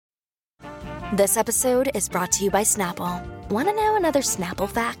This episode is brought to you by Snapple. Want to know another Snapple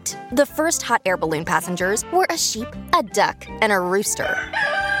fact? The first hot air balloon passengers were a sheep, a duck, and a rooster.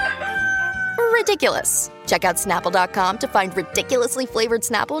 Ridiculous. Check out Snapple.com to find ridiculously flavored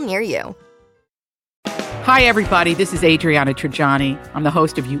Snapple near you. Hi, everybody. This is Adriana Trajani. I'm the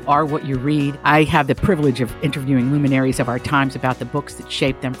host of You Are What You Read. I have the privilege of interviewing luminaries of our times about the books that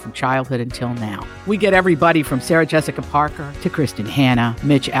shaped them from childhood until now. We get everybody from Sarah Jessica Parker to Kristen Hanna,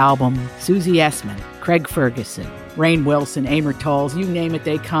 Mitch Albom, Susie Essman, Craig Ferguson, Rainn Wilson, Amor Tolls, you name it,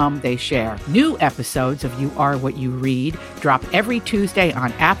 they come, they share. New episodes of You Are What You Read drop every Tuesday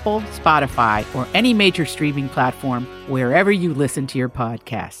on Apple, Spotify, or any major streaming platform wherever you listen to your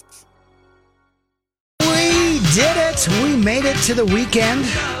podcasts. We did it. We made it to the weekend.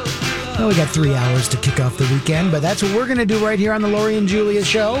 Well, we got 3 hours to kick off the weekend, but that's what we're going to do right here on the Lori and Julia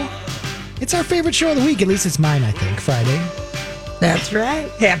show. It's our favorite show of the week. At least it's mine, I think, Friday. That's right.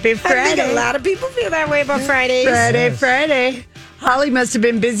 Happy Friday. I think a lot of people feel that way about Fridays. Friday. Holly must have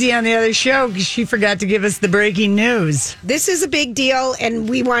been busy on the other show because she forgot to give us the breaking news. This is a big deal, and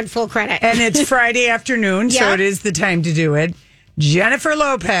we want full credit. And it's Friday afternoon, so it is the time to do it. Jennifer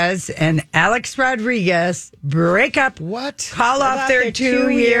Lopez and Alex Rodriguez break up. What? Call off their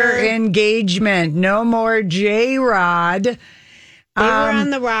 2-year engagement. No more J-Rod. They were on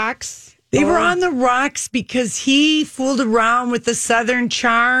the rocks. They were on the rocks because he fooled around with the Southern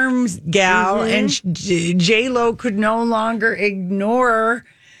Charm gal, and J-Lo could no longer ignore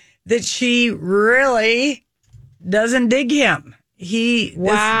that she really doesn't dig him. This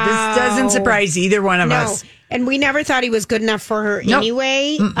doesn't surprise either one of us. And we never thought he was good enough for her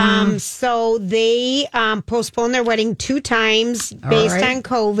anyway. So they postponed their wedding 2 times based on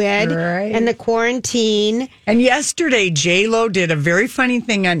COVID and the quarantine. And yesterday, J-Lo did a very funny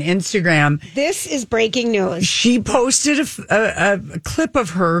thing on Instagram. This is breaking news. She posted a clip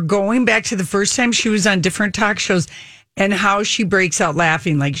of her going back to the first time she was on different talk shows and how she breaks out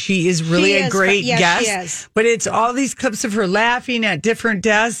laughing. Like, she is really a great guest. She is. But it's all these clips of her laughing at different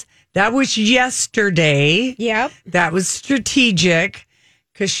desks. That was yesterday. Yep. That was strategic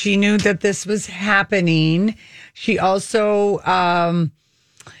because she knew that this was happening. She also, has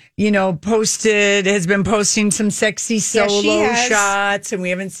been posting some sexy solo shots, and we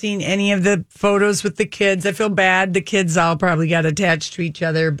haven't seen any of the photos with the kids. I feel bad. The kids all probably got attached to each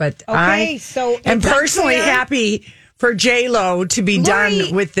other, but I am personally happy for J-Lo to be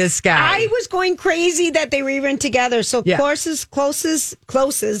done with this guy. I was going crazy that they were even together. So sources close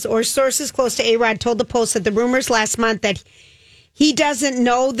to A-Rod told the Post that the rumors last month that he doesn't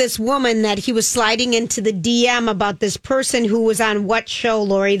know this woman, that he was sliding into the DM about this person who was on what show,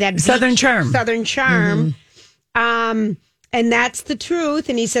 Lori? That Southern Charm. Southern Charm. And that's the truth.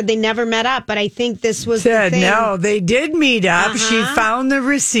 And he said they never met up, but I think this was the thing. No, they did meet up. She found the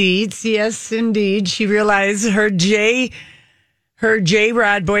receipts. Yes, indeed. She realized her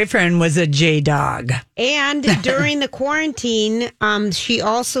J-Rod boyfriend was a J-Dog. And during the quarantine, she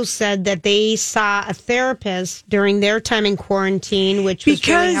also said that they saw a therapist during their time in quarantine, which was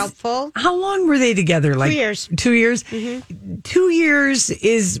really helpful. How long were they together? 2 years. 2 years? 2 years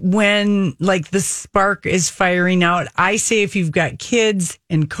is when, like, the spark is firing out. I say if you've got kids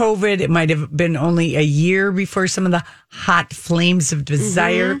and COVID, it might have been only a year before some of the hot flames of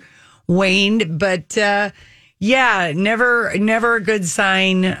desire waned. But, never a good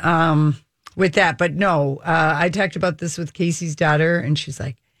sign with that. But no, I talked about this with Casey's daughter, and she's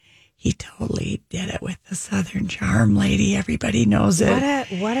like, he totally did it with the Southern Charm lady. Everybody knows it.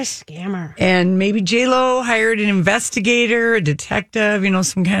 What a scammer. And maybe J-Lo hired an investigator, a detective,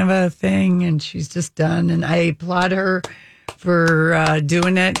 some kind of a thing, and she's just done. And I applaud her for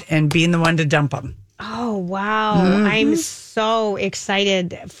doing it and being the one to dump him. Oh, wow. I'm so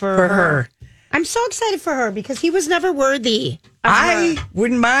excited for her. I'm so excited for her because he was never worthy of her.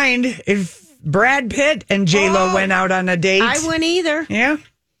 Wouldn't mind if Brad Pitt and J-Lo went out on a date. I wouldn't either. Yeah.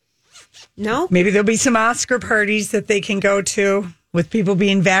 No? Maybe there'll be some Oscar parties that they can go to with people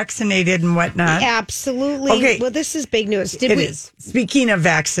being vaccinated and whatnot. Absolutely. Okay. Well, this is big news. It is. Speaking of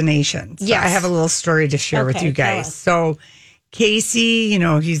vaccinations, I have a little story to share with you guys. So Casey,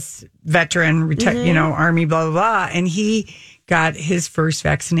 he's veteran, Army, blah, blah, blah. And he got his first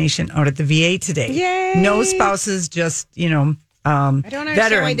vaccination out at the VA today. Yay! No spouses, just, I don't understand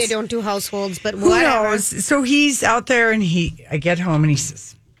veterans. why they don't do households, but who whatever. knows? So he's out there, and I get home, and he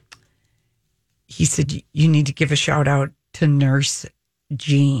said, you need to give a shout out to Nurse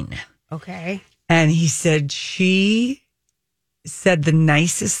Jean. Okay. And he said, she said the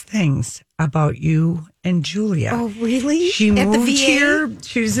nicest things about you and Julia. Oh, really? She moved here.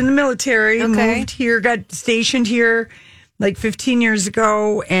 She was in the military, moved here, got stationed here. like 15 years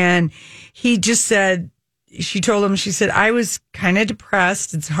ago. And he just said, she told him, she said, I was kind of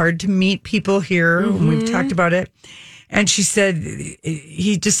depressed. It's hard to meet people here. And we've talked about it. And she said,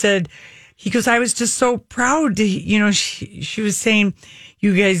 he just said, he goes, I was just so proud to, she was saying,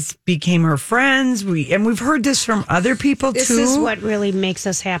 you guys became her friends. We've heard this from other people this too. This is what really makes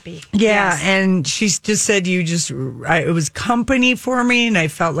us happy. Yeah. Yes. And she just said, it was company for me. And I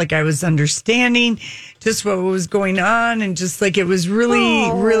felt like I was understanding just what was going on. And just like, it was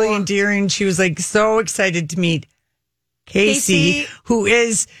really, really endearing. She was like so excited to meet Casey, who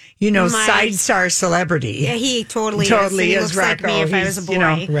is, side star celebrity. Yeah, he totally is. Looks like me if I was a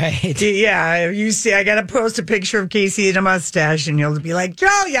boy. Right. Yeah, you see, I got to post a picture of Casey and a mustache, and you'll be like,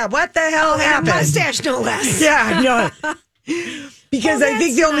 Julia, what the hell happened? A mustache, no less. Yeah, because I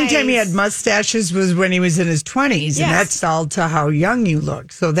think the only time he had mustaches was when he was in his 20s, and that's all to how young you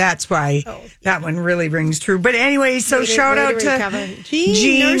look. So that's why that one really rings true. But anyway, so shout out to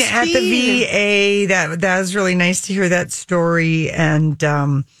Jean at the VA. That was really nice to hear that story. And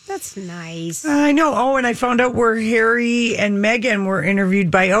that's nice. I know. Oh, and I found out where Harry and Meghan were interviewed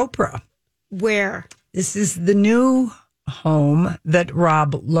by Oprah. Where? This is the new home that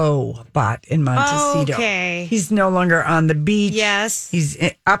Rob Lowe bought in Montecito. Okay. He's no longer on the beach. Yes. He's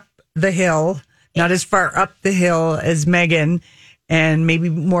up the hill, not as far up the hill as Meghan, and maybe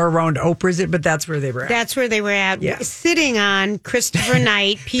more around Oprah's, but that's where they were at. That's where they were at, sitting on Christopher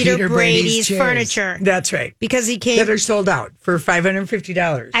Knight, Peter Brady's furniture. That's right. Because he came... That are sold out for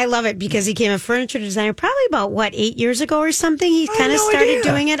 $550. I love it because he became a furniture designer probably about, 8 years ago or something? He kind of started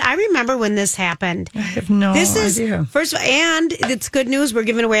doing it. I remember when this happened. I have no idea. First of all, and it's good news. We're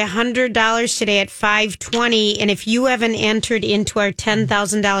giving away $100 today at 5:20. And if you haven't entered into our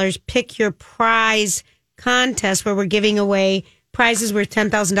 $10,000 Pick Your Prize contest where we're giving away prizes worth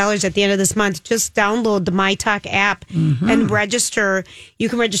 $10,000 at the end of this month, just download the MyTalk app and register. You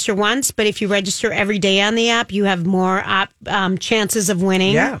can register once, but if you register every day on the app, you have more chances of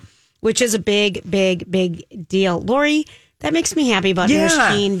winning, which is a big, big, big deal. Lori, that makes me happy about Nurse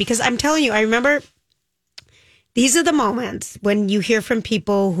Jean, because I'm telling you, I remember these are the moments when you hear from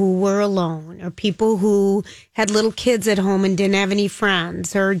people who were alone or people who had little kids at home and didn't have any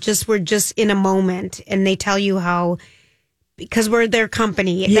friends or just were just in a moment, and they tell you how, because we're their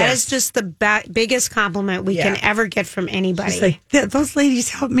company. Yes. That is just the biggest compliment we can ever get from anybody. Just like, those ladies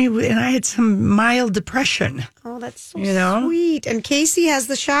helped me, and I had some mild depression. Oh, that's so sweet. And Casey has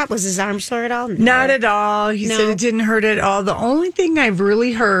the shot. Was his arm sore at all? No. Not at all. He said it didn't hurt at all. The only thing I've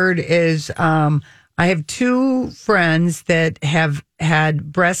really heard is I have two friends that have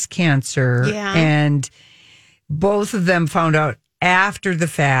had breast cancer, and both of them found out after the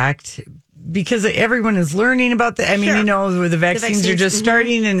fact, because everyone is learning about the, where the vaccines are just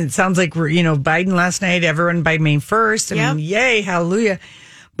starting, and it sounds like we're, Biden last night, everyone by May 1st. I mean, yay, hallelujah.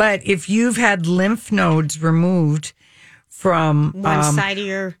 But if you've had lymph nodes removed from one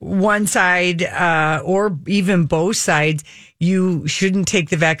side or even both sides, you shouldn't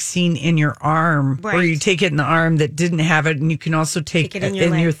take the vaccine in your arm, or you take it in the arm that didn't have it, and you can also take it in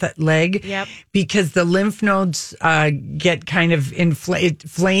your leg. Yep. Because the lymph nodes get kind of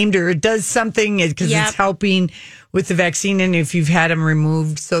inflamed, or it does something because it's helping with the vaccine, and if you've had them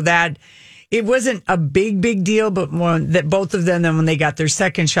removed, so that it wasn't a big deal, but that both of them, then when they got their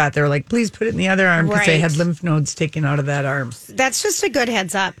second shot, they were like, please put it in the other arm, because they had lymph nodes taken out of that arm. That's just a good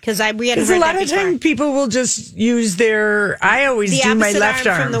heads up, because we hadn't heard a lot of time people will just use I always do my left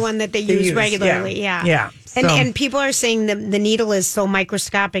arm from the one that they use regularly. Yeah. And people are saying the needle is so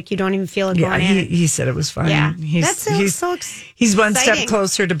microscopic you don't even feel it going in. He said it was fine. Yeah, he's so he's one step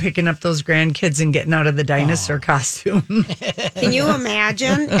closer to picking up those grandkids and getting out of the dinosaur costume. Can you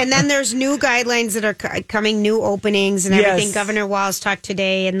imagine? And then there's new guidelines that are coming, new openings and everything. Yes. Governor Walz talked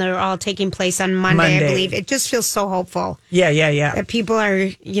today, and they're all taking place on Monday, I believe. It just feels so hopeful. Yeah. That people are,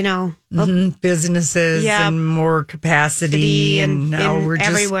 businesses and more capacity, and now we're just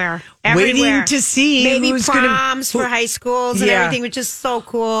everywhere. Waiting to see maybe who's proms for high schools and everything, which is so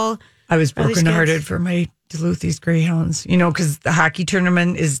cool. I was brokenhearted for my Duluth East Greyhounds, because the hockey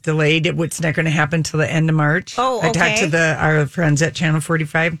tournament is delayed. It's not going to happen till the end of March. Oh, okay. I talked to our friends at Channel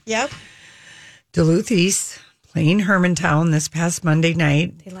 45. Yep. Duluth East playing Hermantown this past Monday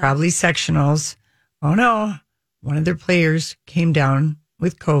night, probably sectionals. Oh no, one of their players came down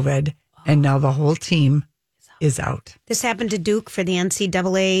with COVID, and now the whole team is out. This happened to Duke for the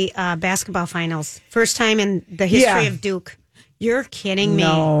NCAA basketball finals. First time in the history of Duke. You're kidding me.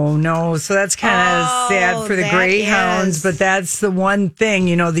 No. So that's kind of sad for the Greyhounds, but that's the one thing,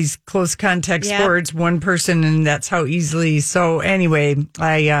 these close contact sports, one person, and that's how easily. So anyway,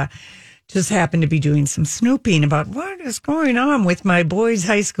 I just happened to be doing some snooping about what is going on with my boys'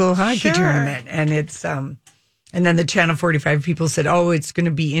 high school hockey tournament. And it's, and then the Channel 45 people said, oh, it's going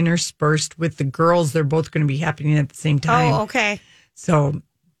to be interspersed with the girls. They're both going to be happening at the same time. Oh, okay. So, of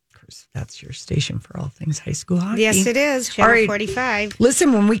course, that's your station for all things high school hockey. Yes, it is. Channel 45.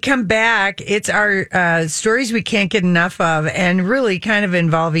 Listen, when we come back, it's our stories we can't get enough of, and really kind of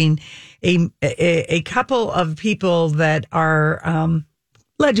involving a couple of people that are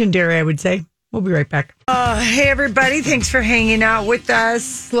legendary, I would say. We'll be right back. Hey, everybody. Thanks for hanging out with us.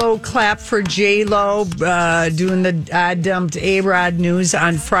 Slow clap for J-Lo doing the dumped A-Rod news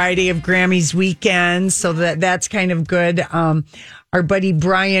on Friday of Grammys weekend. So that's kind of good. Our buddy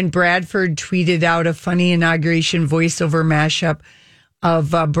Brian Bradford tweeted out a funny inauguration voiceover mashup of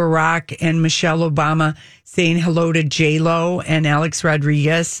Barack and Michelle Obama saying hello to J-Lo and Alex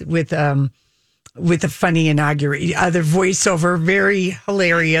Rodriguez with a funny inauguration, other voiceover, very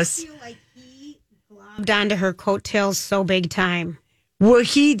hilarious. I feel like he globbed onto her coattails so big time. Well,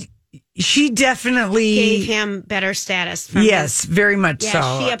 she definitely gave him better status. Yes, very much so.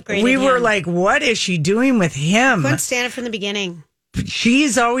 She upgraded We were him. like, what is she doing with him? Couldn't stand it from the beginning.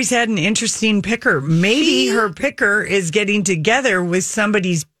 She's always had an interesting picker. Maybe her picker is getting together with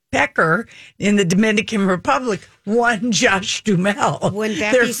somebody's pecker in the Dominican Republic, one Josh Duhamel. Wouldn't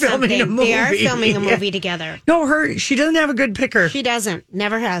that They're be filming something? a movie. They are filming a movie together. No, she doesn't have a good picker. She doesn't.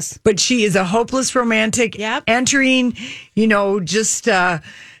 Never has. But she is a hopeless romantic. Yep. Entering, just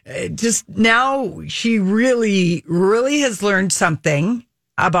now she really, really has learned something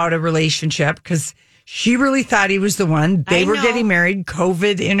about a relationship because she really thought he was the one. They were getting married.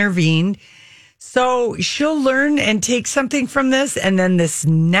 COVID intervened. So she'll learn and take something from this. And then this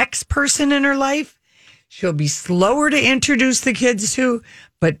next person in her life, she'll be slower to introduce the kids to.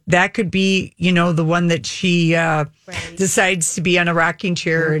 But that could be, the one that she decides to be on a rocking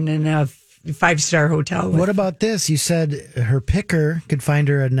chair and in a 5-star hotel with. What about this? You said her picker could find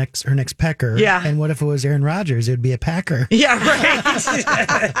her her next pecker. Yeah. And what if it was Aaron Rodgers? It would be a packer. Yeah,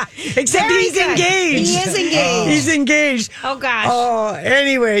 right. Except he's engaged. He is engaged. He's engaged. Oh, gosh. Oh,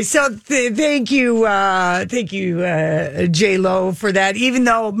 anyway, so thank you, J-Lo, for that. Even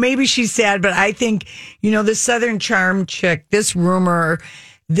though maybe she's sad, but I think, the Southern Charm chick, this rumor,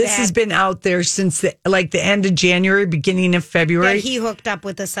 this has been out there since the end of January, beginning of February. That he hooked up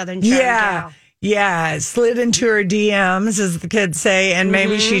with the Southern Charm gal. Yeah, slid into her DMs, as the kids say, and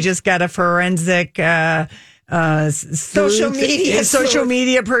maybe she just got a forensic social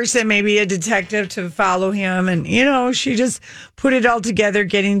media person, maybe a detective to follow him, and she just put it all together,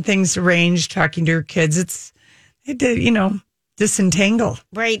 getting things arranged, talking to her kids. It did, disentangle.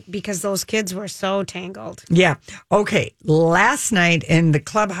 Right, because those kids were so tangled. Yeah. Okay. Last night in the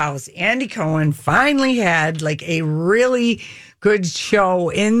clubhouse, Andy Cohen finally had a really good show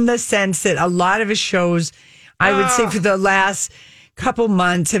in the sense that a lot of his shows, I would say for the last couple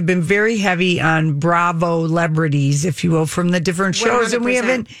months, have been very heavy on Bravo celebrities, if you will, from the different shows. 100%. And we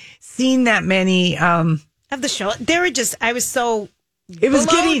haven't seen that many. Of the show. They were I was so... It was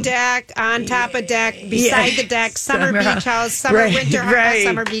below deck, on top of deck, beside the deck, summer beach house, winter house,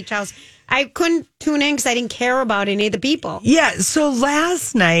 summer beach house. I couldn't tune in because I didn't care about any of the people. Yeah, so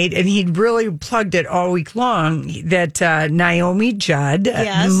last night, and he'd really plugged it all week long, that Naomi Judd,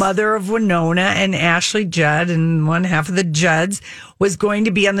 mother of Winona and Ashley Judd, and one half of the Judds, was going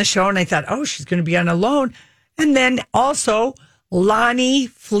to be on the show. And I thought, she's going to be on alone. And then also Lonnie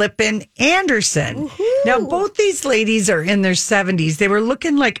Flippin Anderson. Woo-hoo. Now, both these ladies are in their 70s. They were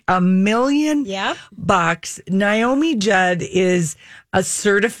looking like $1 million. Naomi Judd is a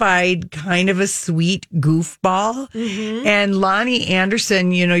certified kind of a sweet goofball. Mm-hmm. And Lonnie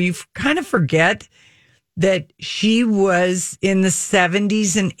Anderson, you kind of forget that she was in the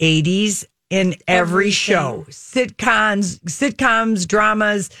 70s and 80s in every show. Sitcoms,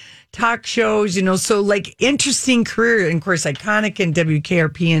 dramas, talk shows, so interesting career. And of course, iconic in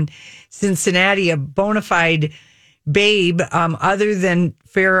WKRP in Cincinnati, a bona fide babe. Other than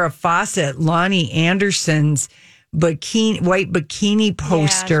Farrah Fawcett, Lonnie Anderson's white bikini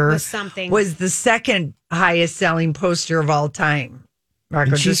poster was the second highest selling poster of all time.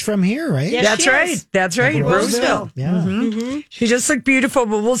 And she's from here, right? Yeah, That's right. That's right. Roseville. Yeah. Mm-hmm. She just looked beautiful.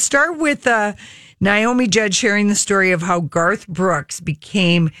 But we'll start with Naomi Judd sharing the story of how Garth Brooks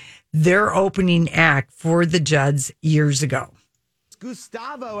became their opening act for the Judds years ago.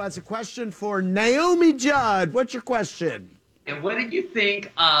 Gustavo has a question for Naomi Judd. What's your question? And what did you think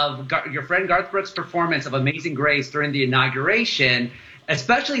of your friend Garth Brooks' performance of Amazing Grace during the inauguration?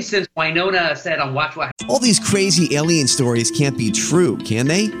 Especially since Winona said on Watch What All these crazy alien stories can't be true, can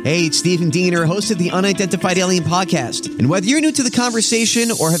they? Hey, it's Stephen Diener, host of the Unidentified Alien Podcast. And whether you're new to the conversation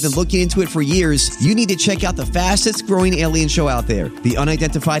or have been looking into it for years, you need to check out the fastest growing alien show out there, the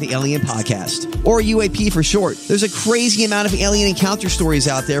Unidentified Alien Podcast, or UAP for short. There's a crazy amount of alien encounter stories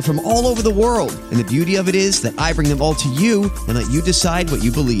out there from all over the world. And the beauty of it is that I bring them all to you and let you decide what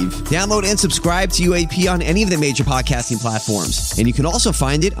you believe. Download and subscribe to UAP on any of the major podcasting platforms. And you can also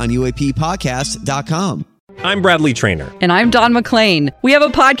find it on UAPpodcast.com. I'm Bradley Trainer. And I'm Don McClain. We have a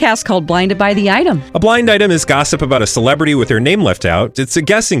podcast called Blinded by the Item. A blind item is gossip about a celebrity with their name left out. It's a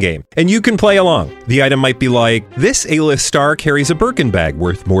guessing game, and you can play along. The item might be like, this A-list star carries a Birkin bag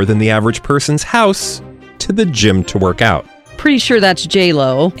worth more than the average person's house to the gym to work out. Pretty sure that's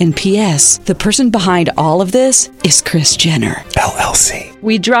J-Lo. And P.S. the person behind all of this is Kris Jenner, LLC.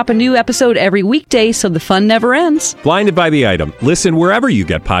 We drop a new episode every weekday so the fun never ends. Blinded by the Item. Listen wherever you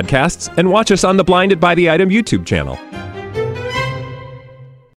get podcasts and watch us on the Blinded by the Item YouTube channel.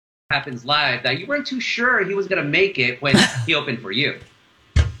 Happens Live, that you weren't too sure he was going to make it when he opened for you.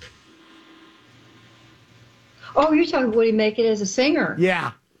 Oh, you're talking, would he make it as a singer?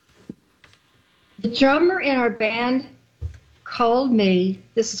 Yeah. The drummer in our band called me,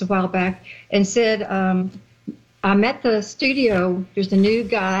 this is a while back, and said, I'm at the studio. There's a new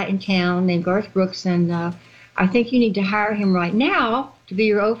guy in town named Garth Brooks, and I think you need to hire him right now to be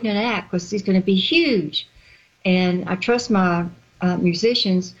your opening act because he's going to be huge. And I trust my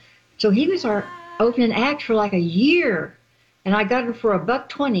musicians. So he was our opening act for like a year, and I got him for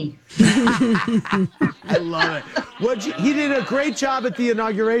 $120. I love it. He did a great job at the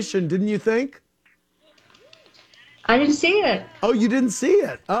inauguration, didn't you think? I didn't see it. Oh, you didn't see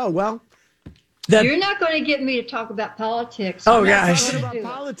it? Oh, well. You're not going to get me to talk about politics. Oh, gosh. I'm not talking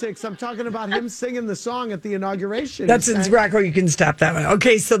about politics. I'm talking about him singing the song at the inauguration. That's Rocco. You can stop that one.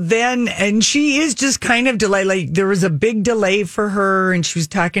 Okay, so then, and she is just kind of delayed. Like, there was a big delay for her, and she was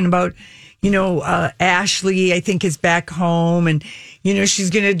talking about, Ashley, I think, is back home, and,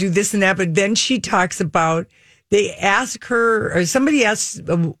 she's going to do this and that. But then she talks about, they ask her, or somebody asked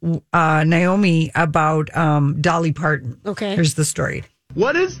Naomi about Dolly Parton. Okay. Here's the story.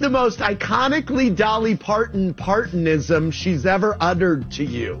 What is the most iconically Dolly Partonism she's ever uttered to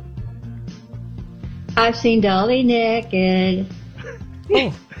you? I've seen Dolly naked.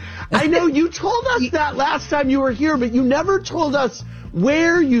 Oh, I know you told us that last time you were here, but you never told us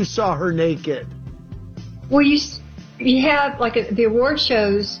where you saw her naked. Well, you have, like, the award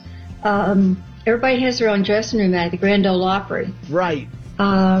shows, everybody has their own dressing room at the Grand Ole Opry. Right.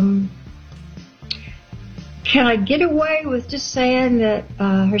 Can I get away with just saying that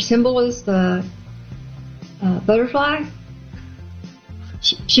her symbol is the butterfly?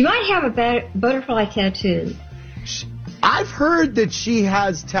 She might have a butterfly tattoo. I've heard that she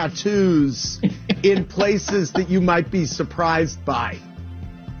has tattoos in places that you might be surprised by.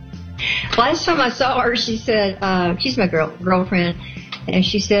 Last time I saw her, she said, she's my girlfriend, and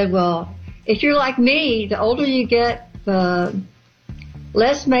she said, well, if you're like me, the older you get, the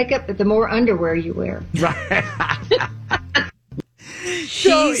less makeup, but the more underwear you wear. Right.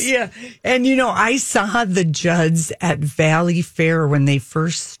 So, yeah. And, I saw the Judds at Valley Fair when they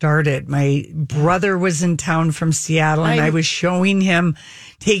first started. My brother was in town from Seattle, and I was showing him,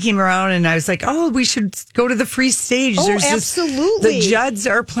 taking him around, and I was like, oh, we should go to the free stage. Oh, absolutely. The Judds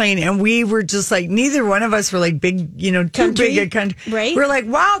are playing, and we were just like, neither one of us were like big, too big a country. Right. We're like,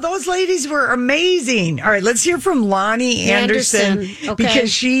 wow, those ladies were amazing. All right, let's hear from Lonnie Anderson. Okay.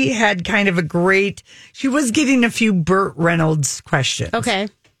 Because she had kind of she was getting a few Burt Reynolds questions. Okay.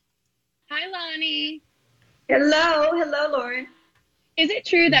 Hi, Lonnie. Hello, Lauren. Is it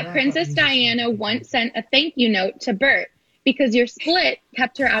true that Princess Diana once sent a thank you note to Bert because your split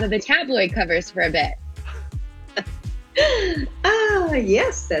kept her out of the tabloid covers for a bit?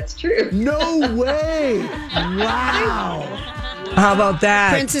 Yes, that's true. No way. Wow. How about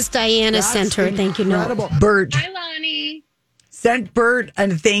that? Princess Diana sent her a thank you note. Bert Hi, Lonnie. sent Bert a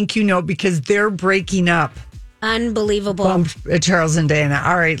thank you note because they're breaking up. Unbelievable. Charles and Diana.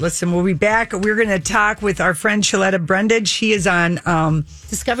 All right, listen, we'll be back. We're going to talk with our friend Shaletta Brundage. She is on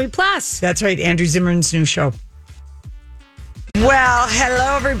Discovery Plus. That's right, Andrew Zimmern's new show. Well,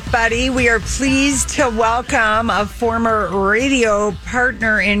 hello, everybody. We are pleased to welcome a former radio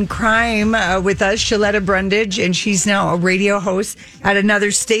partner in crime with us, Shaletta Brundage, and she's now a radio host at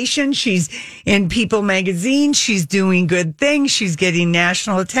another station. She's in People magazine. She's doing good things. She's getting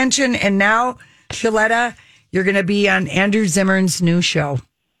national attention. And now, Shaletta, you're going to be on Andrew Zimmern's new show.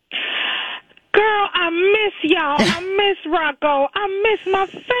 Girl, I miss y'all. I miss Rocco. I miss my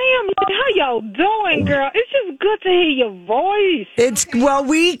family. How y'all doing, girl? It's just good to hear your voice.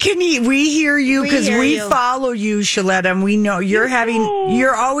 We hear you because we follow you, Shaletta, and we know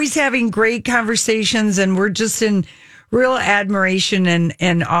you're always having great conversations, and we're just in real admiration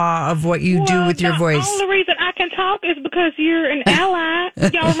and awe of what you do with your voice. The only reason I can talk is because you're an ally.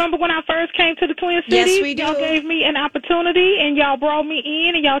 Y'all remember when I first came to the Twin Cities? Yes, we do. Y'all gave me an opportunity, and y'all brought me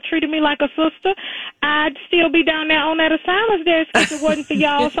in, and y'all treated me like a sister. I'd still be down there on that asylum desk if it wasn't for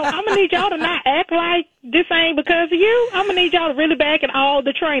y'all. So I'm going to need y'all to not act like this ain't because of you. I'm going to need y'all to really back and all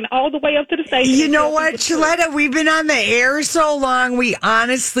the train all the way up to the station. You know what, Shaletta? We've been on the air so long, we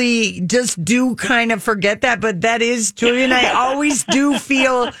honestly just do kind of forget that, but that is, Julia and I always do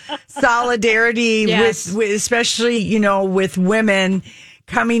feel solidarity with especially, you know, with women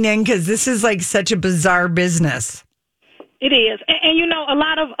coming in, because this is like such a bizarre business. It is. And you know, a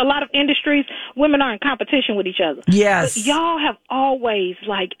lot of industries, women are in competition with each other. Yes. But y'all have always,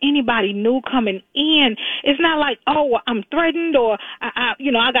 like, anybody new coming in, it's not like, oh, I'm threatened or, I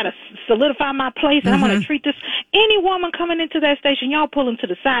got to solidify my place and I'm going to treat this. Any woman coming into that station, y'all pull them to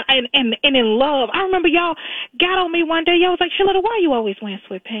the side and in love. I remember y'all got on me one day. Y'all was like, Shaletta, why are you always wearing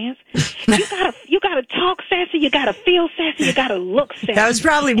sweatpants? You gotta talk sassy. You got to feel sassy. You got to look sassy. That was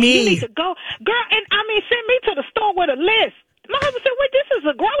probably me. You need to go. Girl, and send me to the store with a list. My husband said, wait, this is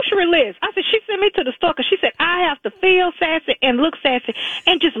a grocery list. I said, she sent me to the store because she said, I have to feel sassy and look sassy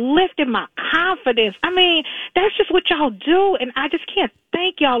and just lifted my confidence. I mean, that's just what y'all do. And I just can't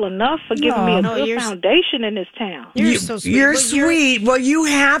thank y'all enough for giving me a good foundation in this town. You're so sweet. You're sweet. Well, you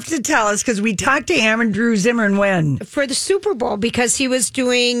have to tell us because we talked to Andrew Zimmern when? For the Super Bowl, because he was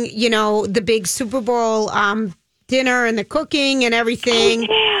doing, you know, the big Super Bowl dinner and the cooking and everything.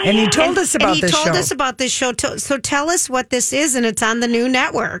 And he told us about this show. He told us about this show. So tell us what this is, and it's on the new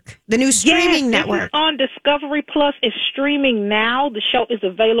network, the new streaming network. It's on Discovery Plus. It's streaming now. The show is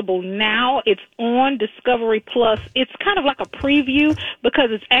available now. It's on Discovery Plus. It's kind of like a preview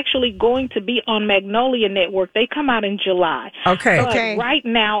because it's actually going to be on Magnolia Network. They come out in July. Okay. Right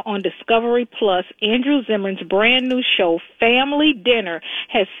now on Discovery Plus, Andrew Zimmern's brand new show, Family Dinner,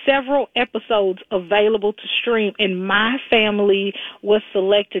 has several episodes available to stream, and my family was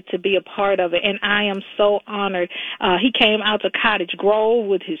selected to be a part of it, and I am so honored. He came out to Cottage Grove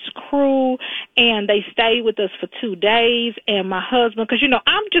with his crew, and they stayed with us for 2 days, and my husband, because, you know,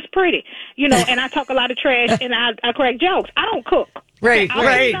 I'm just pretty, you know, and I talk a lot of trash, and I crack jokes. I don't cook. Right. I'll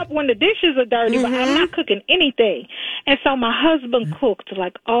clean up when the dishes are dirty, but I'm not cooking anything. And so my husband cooked,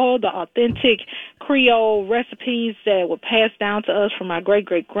 like, all the authentic Creole recipes that were passed down to us from my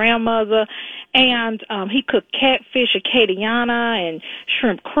great-great-grandmother. And he cooked catfish Acadiana and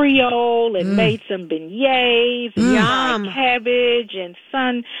shrimp Creole and made some beignets and fried cabbage and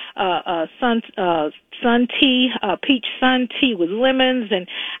sun tea, peach sun tea with lemons. And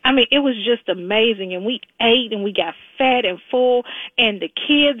I mean, it was just amazing. And we ate and we got fat and full, and the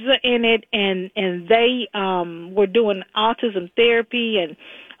kids are in it, and they were doing autism therapy, and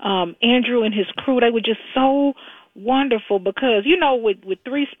Andrew and his crew, they were just so wonderful because, you know, with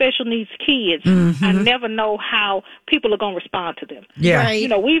 3 special needs kids, I never know how people are going to respond to them. Yeah. Right. You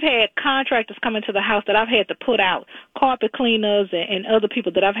know, we've had contractors come into the house that I've had to put out, carpet cleaners and other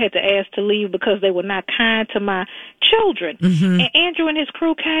people that I've had to ask to leave because they were not kind to my children. And Andrew and his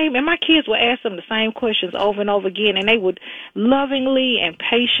crew came, and my kids would ask them the same questions over and over again, and they would lovingly and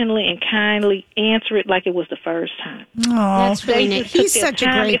patiently and kindly answer it like it was the first time. That's really nice. He's such a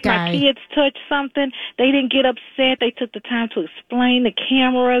great guy. If my kids touched something, they didn't get upset. They took the time to explain the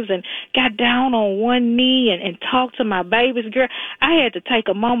cameras and got down on one knee and talked to my babies. Girl, I had to take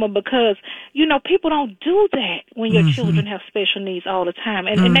a moment because, you know, people don't do that when your children have special needs all the time.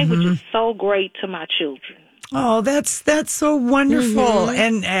 And they were just so great to my children. Oh, that's so wonderful.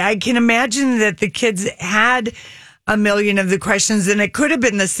 And I can imagine that the kids had a million of the questions, and it could have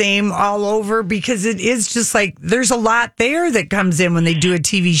been the same all over because it is just like there's a lot there that comes in when they do a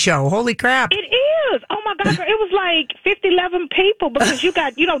TV show. Holy crap. It is. Oh, my God. It was like 11 people because you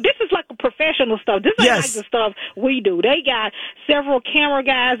got, you know, this is like a professional stuff. This ain't like the stuff we do. They got several camera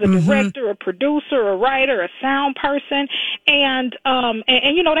guys, a director, a producer, a writer, a sound person, and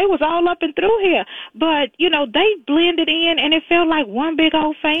you know, they was all up and through here. But, you know, they blended in, and it felt like one big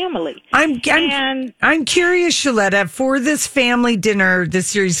old family. I'm curious, Shaletta, for this family dinner, this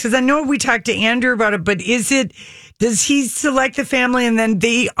series, because I know we talked to Andrew about it, but does he select the family and then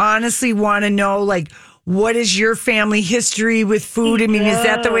they honestly want to know, like, what is your family history with food? I mean, is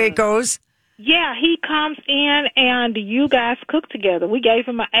that the way it goes? Yeah, he comes in and you guys cook together. We gave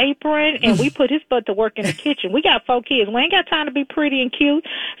him an apron and we put his butt to work in the kitchen. We got 4 kids. We ain't got time to be pretty and cute.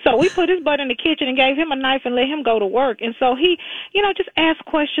 So we put his butt in the kitchen and gave him a knife and let him go to work. And so he, just asked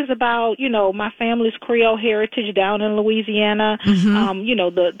questions about, my family's Creole heritage down in Louisiana,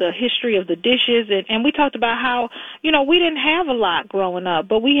 the history of the dishes. And we talked about how, we didn't have a lot growing up,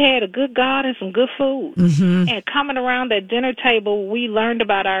 but we had a good God and some good food. And coming around that dinner table, we learned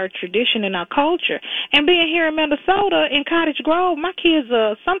about our tradition and our culture. And being here in Minnesota, in Cottage Grove, my kids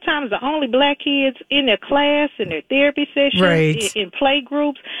are sometimes the only black kids in their class, in their therapy sessions, in play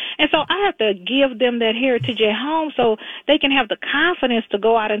groups. And so I have to give them that heritage at home so they can have the confidence to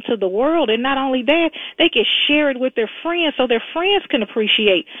go out into the world. And not only that, they can share it with their friends so their friends can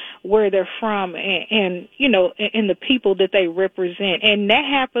appreciate where they're from and the people that they represent. And that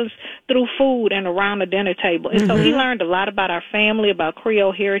happens through food and around the dinner table. And so he learned a lot about our family, about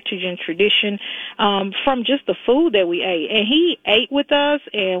Creole heritage and tradition from just the food that we ate. And he ate with us,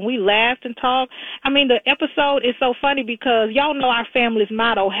 and we laughed and talked. I mean, the episode is so funny because y'all know our family's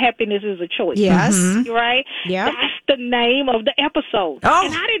motto, happiness is a choice. Yes. Right? Yeah. That's the name of the episode. Oh.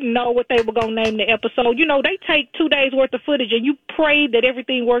 And I didn't know what they were going to name the episode. They take 2 days worth of footage, and you pray that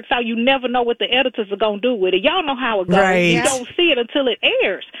everything works out. You never know what the editors are going to do with it. Y'all know how it goes. Right. You don't see it until it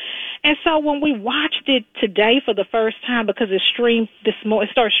airs. And so when we watched it today for the first time, because it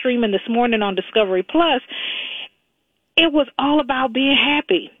started streaming this morning on Discovery Plus, it was all about being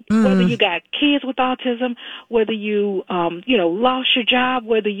happy. Whether you got kids with autism, whether you, lost your job,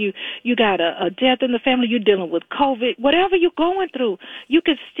 whether you got a death in the family, you're dealing with COVID, whatever you're going through, you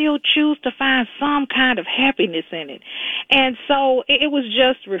can still choose to find some kind of happiness in it. And so it was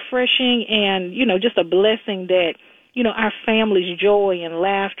just refreshing and, just a blessing that, our family's joy and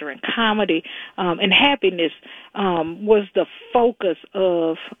laughter and comedy and happiness was the focus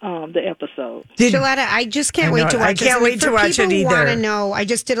of the episode. Shaletta, I just can't wait to watch it. I can't wait to watch it either. People want to know, I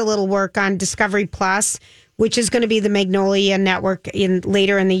just did a little work on Discovery Plus, which is going to be the Magnolia Network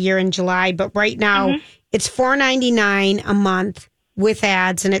later in the year in July. But right now, it's $4.99 a month with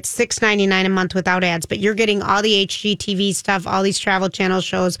ads, and it's $6.99 a month without ads. But you're getting all the HGTV stuff, all these Travel Channel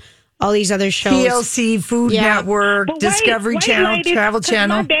shows, all these other shows. TLC, Food Network, Discovery Channel, ladies, Travel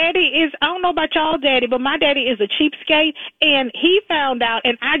Channel. My daddy is, I don't know about y'all daddy, but my daddy is a cheapskate, and he found out,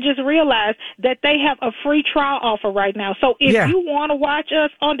 and I just realized that they have a free trial offer right now. So if you want to watch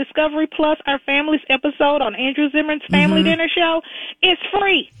us on Discovery Plus, our family's episode on Andrew Zimmern's Family Dinner Show, it's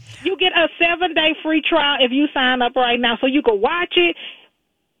free. You get a 7-day free trial if you sign up right now, so you can watch it,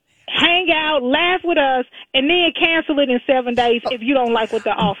 hang out, laugh with us, and then cancel it in 7 days if you don't like what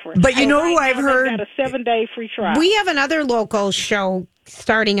they're offering. But you know who I've heard? Got a 7-day free trial. We have another local show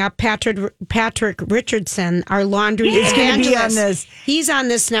starting up. Patrick Richardson, our laundry is going to be on evangelist. this. He's on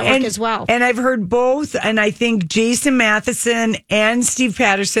this network as well. And I've heard both, and I think Jason Matheson and Steve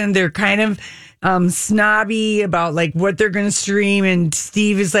Patterson, they're kind of snobby about like what they're going to stream, and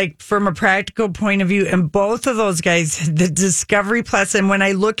Steve is like from a practical point of view, and both of those guys, the Discovery Plus, and when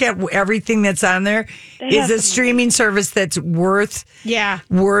I look at everything that's on there, is a streaming service that's worth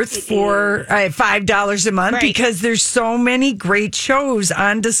for $5 a month, because there's so many great shows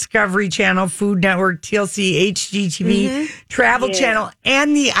on Discovery Channel, Food Network, TLC, HGTV, Travel Channel,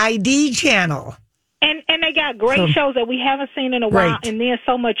 and the ID channel. And they got great shows that we haven't seen in a while, and then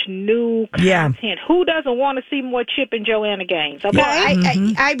so much new content. Who doesn't want to see more Chip and Joanna games? Okay?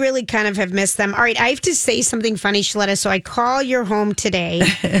 Well, I really kind of have missed them. All right, I have to say something funny, Shaletta. So I call your home today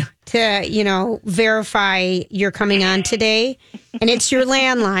to, verify you're coming on today. And it's your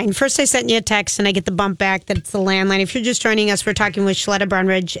landline. First, I sent you a text, and I get the bump back that it's the landline. If you're just joining us, we're talking with Shaletta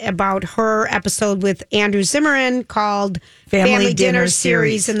Brunridge about her episode with Andrew Zimmern called Family Dinner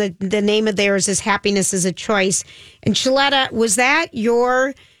Series. And the name of theirs is Happiness is a Choice. And Shaletta, was that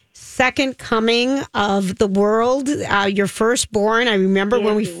your second coming of the world, your firstborn? I remember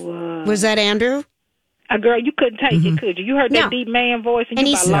when was that Andrew? Girl, you couldn't take it, could you? You heard that deep man voice, and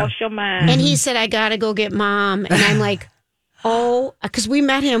you about lost your mind. And he said, I got to go get Mom. And I'm like, oh, because we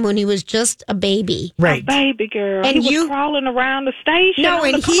met him when he was just a baby. Right. A baby girl. And he was crawling around the station. No,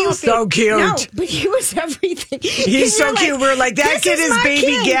 and he was so cute. No, but he was everything. He's so cute. We're like, that kid is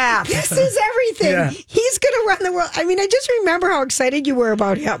baby Gap. This is everything. Yeah. He's going to run the world. I mean, I just remember how excited you were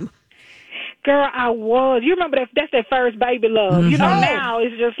about him. Girl, I was. You remember that's their first baby love. Now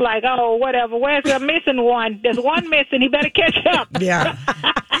it's just like, oh, whatever. Where's the missing one? There's one missing. He better catch up. Yeah.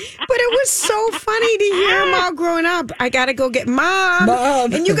 But it was so funny to hear him all growing up. I got to go get Mom.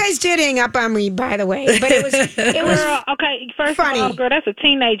 And you guys did hang up on me, by the way. But it was girl, okay, first funny. Of all, girl, that's a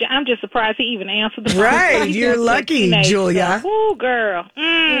teenager. I'm just surprised he even answered the phone. Right. You're lucky, Julia. Ooh, girl.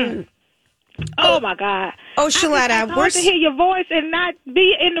 Oh my God. Oh, Shaletta, I want to hear your voice and not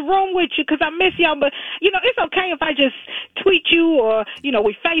be in the room with you because I miss y'all. But, it's okay if I just tweet you or,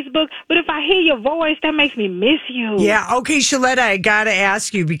 we Facebook. But if I hear your voice, that makes me miss you. Yeah. Okay, Shaletta, I got to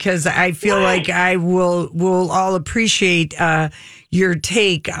ask you because I feel like I will all appreciate your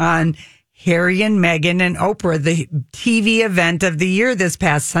take on Harry and Meghan and Oprah, the TV event of the year this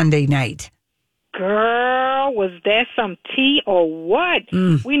past Sunday night. Girl, was that some tea or what?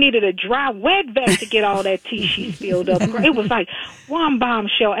 We needed a dry, wet vest to get all that tea she spilled up. It was like one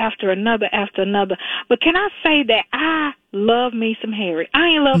bombshell after another. But can I say that I love me some Harry? I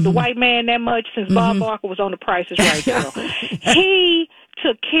ain't loved the white man that much since Bob Barker was on The Price is Right, girl. He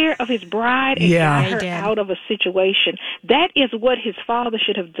took care of his bride and got her out of a situation. That is what his father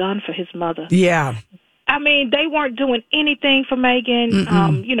should have done for his mother. Yeah. I mean, they weren't doing anything for Meghan.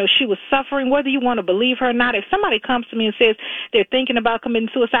 She was suffering, whether you want to believe her or not. If somebody comes to me and says they're thinking about committing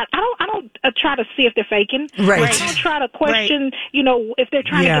suicide, I don't try to see if they're faking. Right. I don't try to question, if they're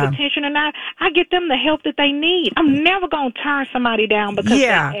trying to get attention or not. I get them the help that they need. I'm never going to turn somebody down because they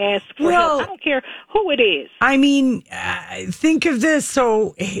ask for help. I don't care who it is. I mean, think of this.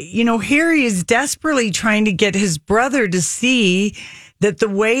 So, Harry is desperately trying to get his brother to see that the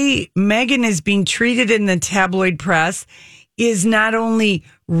way Meghan is being treated in the tabloid press is not only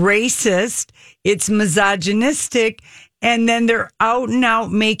racist, it's misogynistic, and then they're out and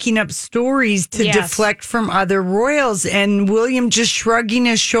out making up stories to deflect from other royals. And William just shrugging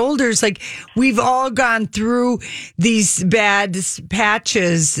his shoulders like, we've all gone through these bad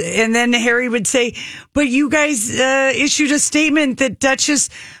patches. And then Harry would say, but you guys issued a statement that Duchess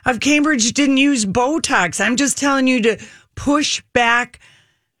of Cambridge didn't use Botox. I'm just telling you to push back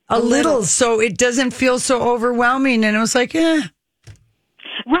a little so it doesn't feel so overwhelming. And it was like,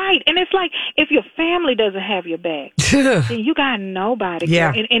 Right. And it's like, if your family doesn't have your back, then you got nobody.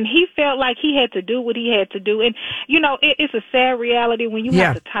 Yeah. And he felt like he had to do what he had to do. And, it's a sad reality when you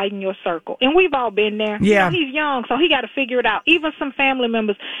have to tighten your circle. And we've all been there. Yeah. He's young, so he got to figure it out. Even some family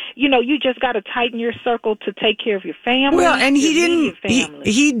members, you just got to tighten your circle to take care of your family. Well, and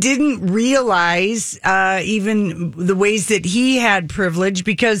he didn't realize even the ways that he had privilege,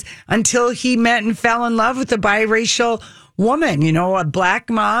 because until he met and fell in love with a biracial woman, a black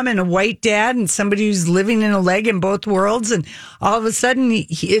mom and a white dad and somebody who's living in a leg in both worlds. And all of a sudden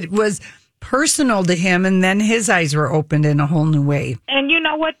it was personal to him. And then his eyes were opened in a whole new way. And you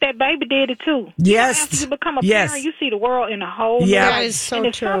know what? That baby did it too. Yes. After you become a parent, you see the world in a whole new way. That is so and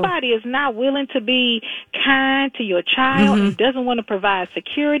if true. somebody is not willing to be kind to your child and doesn't want to provide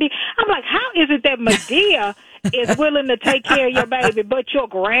security, I'm like, how is it that Medea is willing to take care of your baby, but your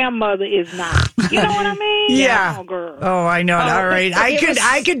grandmother is not? You know what I mean? Yeah. Oh, girl. Oh, I know. All right.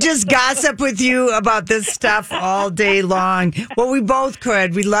 I could just gossip with you about this stuff all day long. Well, we both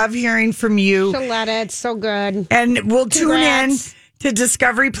could. We love hearing from you. Shaletta, it's so good. And we'll tune in Congrats. to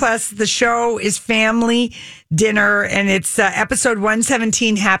Discovery Plus. The show is Family Dinner, and it's episode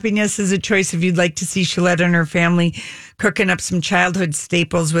 117, Happiness is a Choice. If you'd like to see Shaletta and her family cooking up some childhood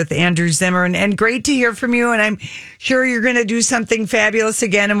staples with Andrew Zimmern. And great to hear from you, and I'm sure you're going to do something fabulous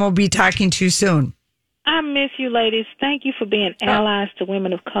again, and we'll be talking to you soon. I miss you, ladies. Thank you for being allies to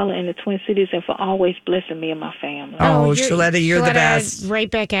women of color in the Twin Cities and for always blessing me and my family. Oh, Shaletta, you're the best. Right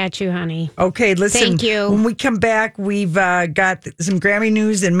back at you, honey. Okay, listen. Thank you. When we come back, we've got some Grammy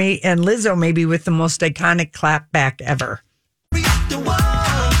news and Lizzo maybe with the most iconic clap back ever.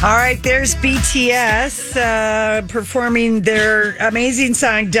 All right, there's BTS performing their amazing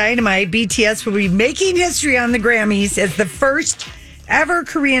song Dynamite. BTS will be making history on the Grammys as the first ever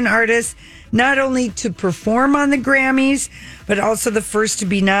Korean artist not only to perform on the Grammys, but also the first to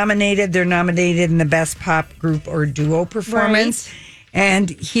be nominated. They're nominated in the Best Pop Group or Duo Performance. Right. And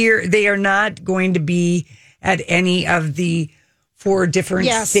here they are not going to be at any of the 4 different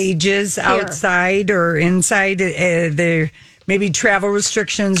stages outside or inside. They're maybe travel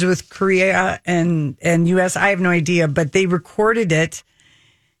restrictions with Korea and U.S. I have no idea, but they recorded it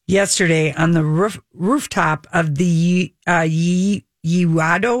yesterday on the rooftop of the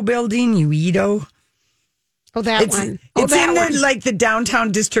Uedo building. Uedo. Oh, that one. It's in the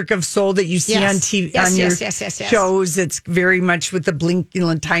downtown district of Seoul that you see on TV on your shows. It's very much with the blink,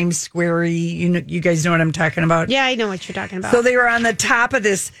 Times Square. You guys know what I'm talking about. Yeah, I know what you're talking about. So they were on the top of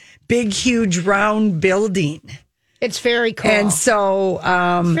this big, huge, round building. It's very cool. And so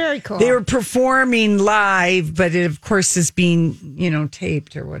very cool. They were performing live, but it, of course, is being,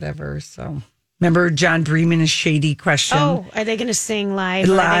 taped or whatever. So remember John Breeman's shady question? Oh, are they going to sing live?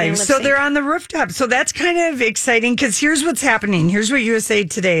 Live. So they're on the rooftop. So that's kind of exciting because here's what's happening. Here's what USA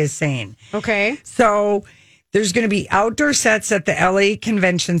Today is saying. Okay. So there's going to be outdoor sets at the LA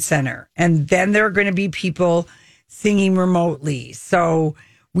Convention Center, and then there are going to be people singing remotely. So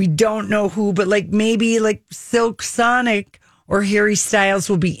we don't know who, but like maybe like Silk Sonic or Harry Styles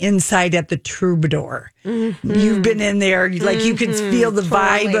will be inside at the Troubadour. Mm-hmm. You've been in there, like you can feel the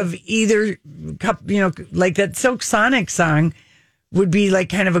vibe of either, like that Silk Sonic song would be like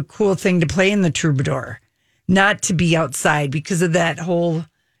kind of a cool thing to play in the Troubadour, not to be outside because of that whole.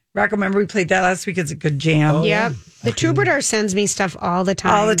 Rock, remember we played that last week? It's a good jam. Oh, yep. The Troubadour sends me stuff all the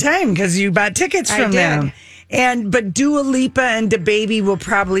time. All the time because you bought tickets from them. But Dua Lipa and DaBaby will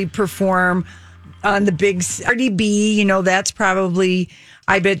probably perform on the big Cardi B. That's probably,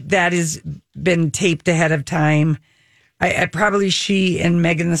 I bet that has been taped ahead of time. I probably she and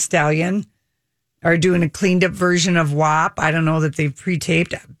Megan Thee Stallion are doing a cleaned up version of WAP. I don't know that they've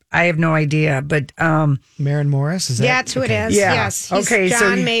pre-taped. I have no idea, but Maren Morris, is that? Yeah, that's who it is. Yeah. Yes.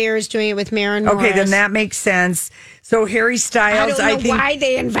 John Mayer is doing it with Maren Morris. Okay, then that makes sense. So Harry Styles, I don't know why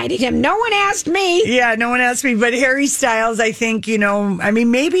they invited him. No one asked me. Yeah, no one asked me. But Harry Styles, I think,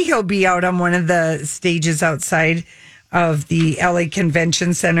 maybe he'll be out on one of the stages outside of the LA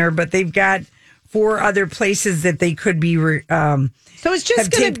Convention Center, but they've got 4 other places that they could be so it's just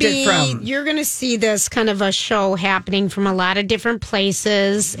going to be, you're going to see this kind of a show happening from a lot of different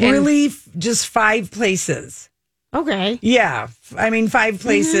places. Really, just 5 places. Okay. Yeah. 5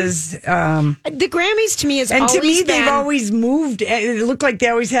 places. Mm-hmm. The Grammys to me is and always to me, been, they've always moved. It looked like they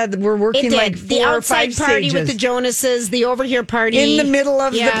always were working like 4 the or 5 outside party stages. with the Jonases, the over here party. In the middle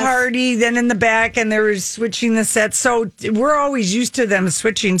of the party, then in the back, and they were switching the sets. So we're always used to them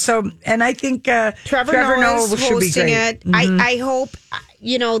switching. So, and I think Trevor Noah should hosting be great. It. Mm-hmm. I hope,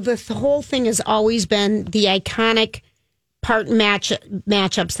 the whole thing has always been the iconic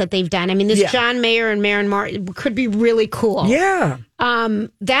matchups that they've done. This John Mayer and Maren Morris could be really cool. Yeah.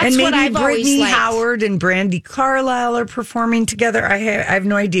 That's what I've always liked. Brittany Howard and Brandi Carlile are performing together. I have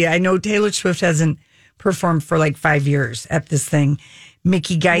no idea. I know Taylor Swift hasn't performed for like 5 years at this thing.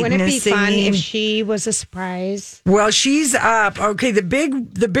 Mickey Guyton Wouldn't it be is singing. fun if she was a surprise? Well, she's up. Okay, the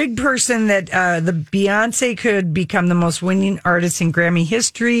big person that the Beyonce could become the most winning artist in Grammy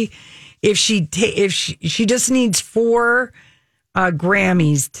history. If she just needs 4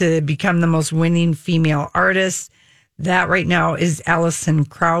 Grammys to become the most winning female artist, that right now is Alison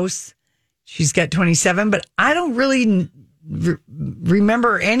Krauss. She's got 27, but I don't really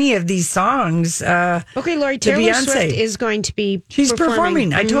remember any of these songs. Okay, Lori, Taylor Swift is going to be She's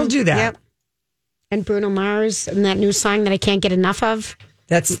performing. I told you that. Yep. And Bruno Mars and that new song that I can't get enough of.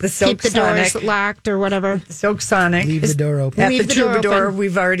 That's the Silk Sonic. Keep the doors locked or whatever. Silk Sonic. Leave the door open. At the Troubadour,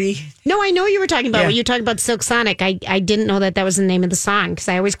 we've already... No, I know you were talking about when you talked about Silk Sonic. I didn't know that was the name of the song because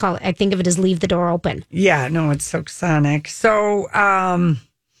I always I think of it as Leave the Door Open. Yeah, no, it's Silk Sonic. So,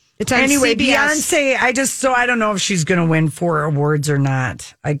 it's on anyway, CBS. Beyonce, I don't know if she's going to win 4 awards or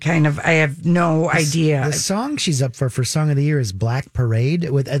not. I have no idea. The song she's up for Song of the Year is Black Parade.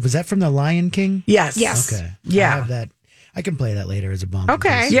 Was that from The Lion King? Yes. Okay. Yeah. I have that. I can play that later as a bump.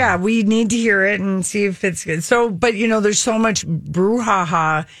 Okay. Yeah, we need to hear it and see if it's good. So, but there's so much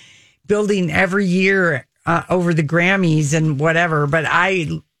brouhaha building every year over the Grammys and whatever. But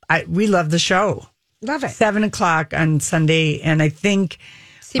we love the show. Love it. 7:00 on Sunday, and I think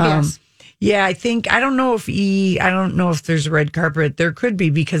CBS. I don't know if there's a red carpet. There could be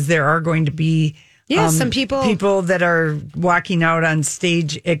because there are going to be some people that are walking out on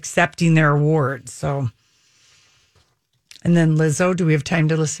stage accepting their awards. So. And then Lizzo, do we have time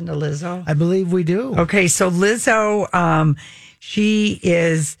to listen to Lizzo? I believe we do. Okay, so Lizzo, she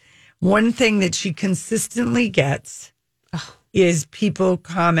is one thing that she consistently gets is people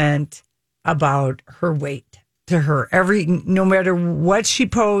comment about her weight to her. No matter what she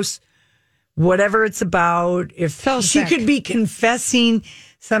posts, whatever it's about, if she could be confessing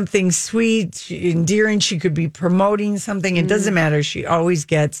something sweet, endearing, she could be promoting something, it doesn't matter. She always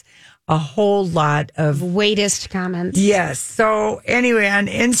gets a whole lot of weightest comments. Yes. So anyway, on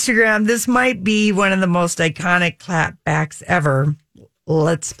Instagram, this might be one of the most iconic clapbacks ever.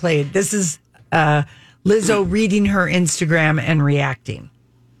 Let's play it. This is Lizzo reading her Instagram and reacting.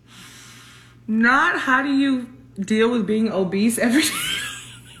 Not how do you deal with being obese every day?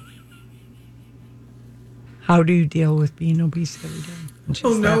 How do you deal with being obese every day?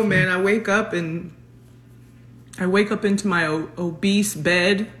 Oh no, man. I wake up into my obese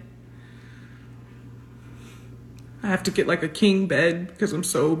bed. I have to get like a king bed because I'm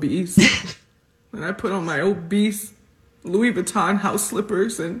so obese. And I put on my obese Louis Vuitton house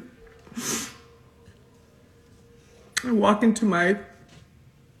slippers and I walk into my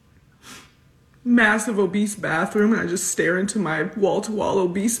massive obese bathroom and I just stare into my wall-to-wall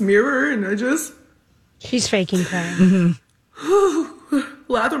obese mirror and I just She's faking crying.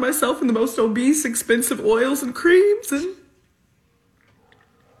 Lather myself in the most obese, expensive oils and creams, and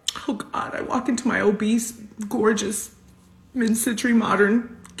oh God, I walk into my obese, gorgeous, mid-century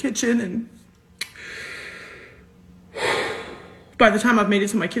modern kitchen, and by the time I've made it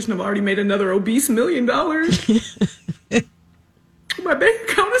to my kitchen, I've already made another obese $1 million. My bank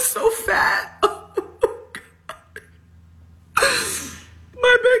account is so fat.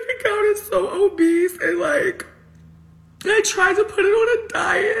 My bank account is so obese, and like, I tried to put it on a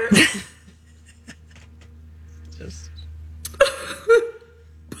diet.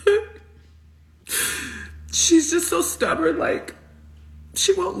 But she's just so stubborn, like,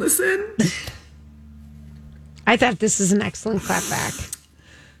 she won't listen. I thought this is an excellent clapback.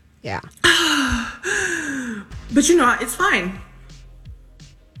 Yeah. But you know, it's fine.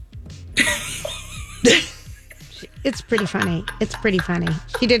 It's pretty funny. It's pretty funny.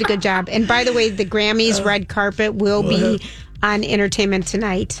 She did a good job. And by the way, the Grammys red carpet will be on Entertainment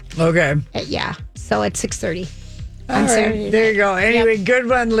Tonight. Okay. Yeah. So at 6:30. All right. There you go. Anyway, good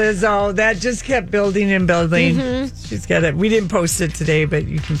one, Lizzo. That just kept building and building. She's got it. We didn't post it today, but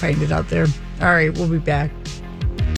you can find it out there. All right. We'll be back.